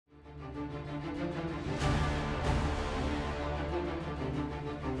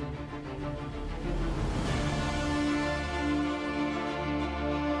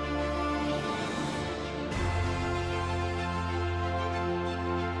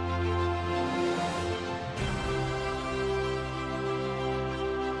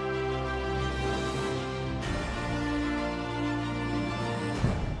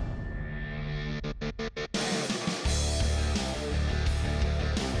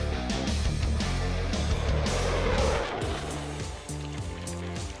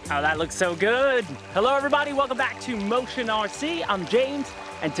Oh, that looks so good. Hello everybody, welcome back to Motion RC. I'm James,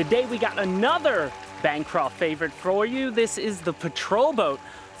 and today we got another Bancroft favorite for you. This is the patrol boat,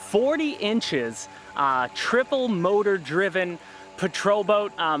 40 inches, triple motor driven patrol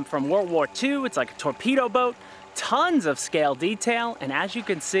boat from World War II. It's like a torpedo boat, tons of scale detail, and as you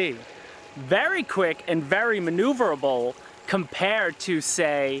can see, very quick and very maneuverable compared to,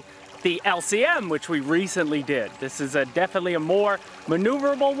 say, the LCM, which we recently did. This is definitely a more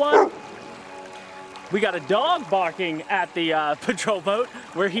maneuverable one. We got a dog barking at the patrol boat.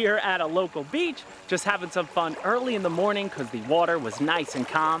 We're here at a local beach, just having some fun early in the morning because the water was nice and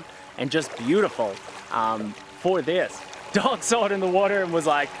calm and just beautiful for this. Dog saw it in the water and was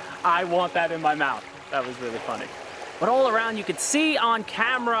like, I want that in my mouth. That was really funny. But all around you can see on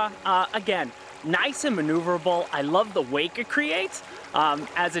camera, again, nice and maneuverable. I love the wake it creates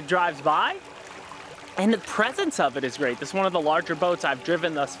as it drives by. And the presence of it is great. This is one of the larger boats I've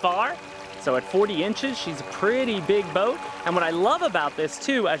driven thus far. So at 40 inches, she's a pretty big boat. And what I love about this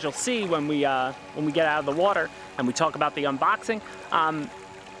too, as you'll see when we get out of the water and we talk about the unboxing,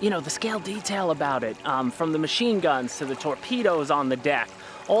 you know, the scale detail about it, from the machine guns to the torpedoes on the deck,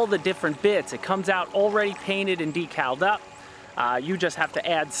 all the different bits. It comes out already painted and decaled up. You just have to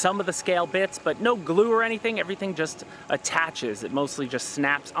add some of the scale bits, but no glue or anything. Everything just attaches. It mostly just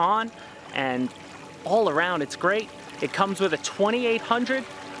snaps on, and all around it's great. It comes with a 2800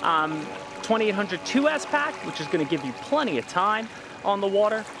 2S pack, which is going to give you plenty of time on the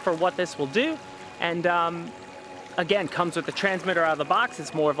water for what this will do. And again, comes with the transmitter out of the box.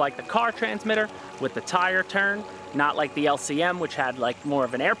 It's more of like the car transmitter with the tire turn, not like the LCM, which had like more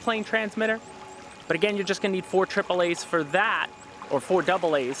of an airplane transmitter. But again, you're just gonna need 4 AAAs for that, or 4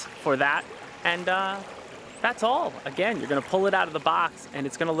 AAs for that, and that's all. Again, you're gonna pull it out of the box and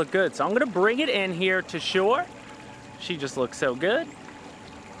it's gonna look good. So I'm gonna bring it in here to shore. She just looks so good.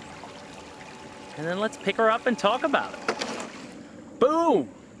 And then let's pick her up and talk about it. Boom!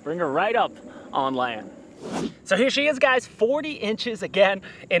 Bring her right up on land. So here she is, guys, 40 inches again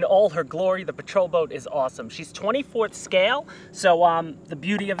in all her glory. The patrol boat is awesome. She's 24th scale, so the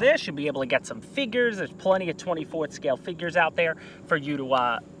beauty of this, you'll be able to get some figures. There's plenty of 24th scale figures out there for you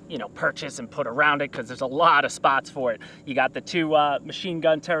to you know, purchase and put around it, because there's a lot of spots for it. You got the 2 machine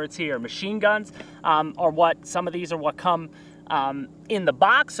gun turrets here. Machine guns are what, some of these are what come in the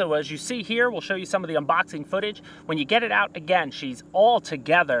box. So as you see here, we'll show you some of the unboxing footage. When you get it out, again, she's all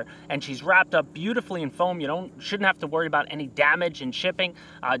together and she's wrapped up beautifully in foam. You shouldn't have to worry about any damage in shipping,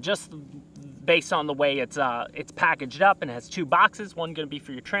 just based on the way it's packaged up, and it has 2 boxes, one going to be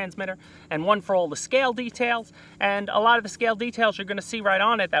for your transmitter and one for all the scale details. And a lot of the scale details you're going to see right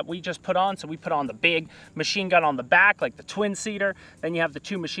on it that we just put on. So we put on the big machine gun on the back, like the twin-seater. Then you have the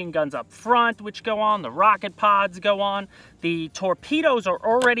 2 machine guns up front, which go on. The rocket pods go on. The torpedoes are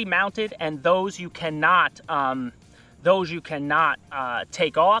already mounted, and those you cannot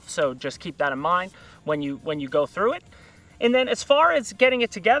take off. So just keep that in mind when you go through it. And then as far as getting it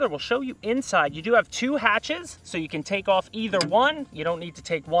together, we'll show you inside. You do have 2 hatches, so you can take off either one. You don't need to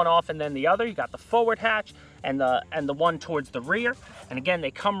take one off and then the other. You got the forward hatch and the one towards the rear. And again, they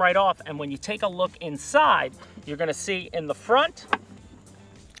come right off. And when you take a look inside, you're gonna see in the front,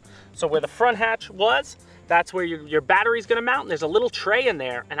 so where the front hatch was, that's where your battery's gonna mount. And there's a little tray in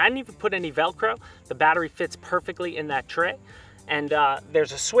there, and I didn't even put any Velcro. The battery fits perfectly in that tray. And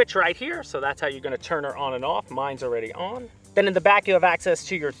there's a switch right here, so that's how you're gonna turn her on and off. Mine's already on. Then in the back, you have access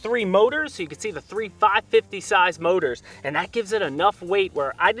to your 3 motors, so you can see the 3 550 size motors, and that gives it enough weight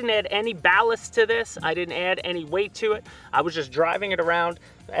where I didn't add any ballast to this. I didn't add any weight to it. I was just driving it around,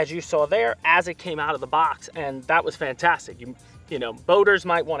 as you saw there, as it came out of the box, and that was fantastic. You know, boaters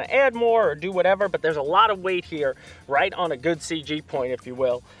might want to add more or do whatever, but there's a lot of weight here, right on a good CG point, if you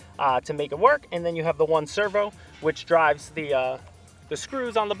will, to make it work. And then you have the 1 servo, which drives the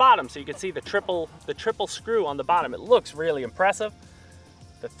screws on the bottom. So you can see the triple screw on the bottom. It looks really impressive.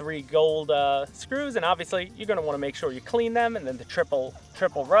 The 3 gold screws, and obviously you're going to want to make sure you clean them. And then the triple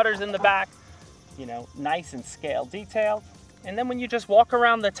rudders in the back, you know, nice and scale detailed. And then when you just walk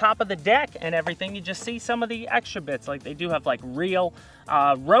around the top of the deck and everything, you just see some of the extra bits. Like they do have like real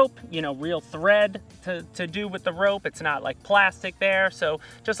rope, you know, real thread to do with the rope. It's not like plastic there. So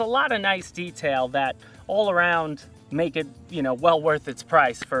just a lot of nice detail that all around make it, you know, well worth its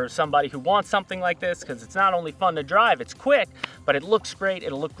price for somebody who wants something like this, because it's not only fun to drive, it's quick, but it looks great.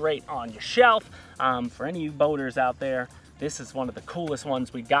 It'll look great on your shelf. For any of you boaters out there, this is one of the coolest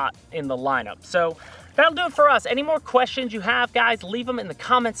ones we got in the lineup. So that'll do it for us. Any more questions you have, guys, leave them in the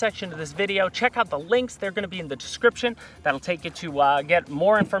comment section of this video. Check out the links. They're going to be in the description. That'll take you to get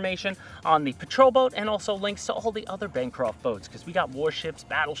more information on the patrol boat and also links to all the other Bancroft boats, because we got warships,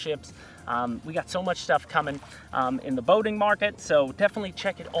 battleships. We got so much stuff coming in the boating market, so definitely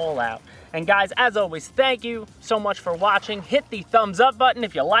check it all out. And guys, as always, thank you so much for watching. Hit the thumbs up button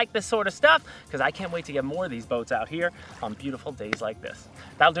if you like this sort of stuff, because I can't wait to get more of these boats out here on beautiful days like this.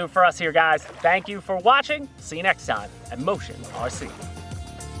 That'll do it for us here, guys. Thank you for watching. See you next time at Motion RC.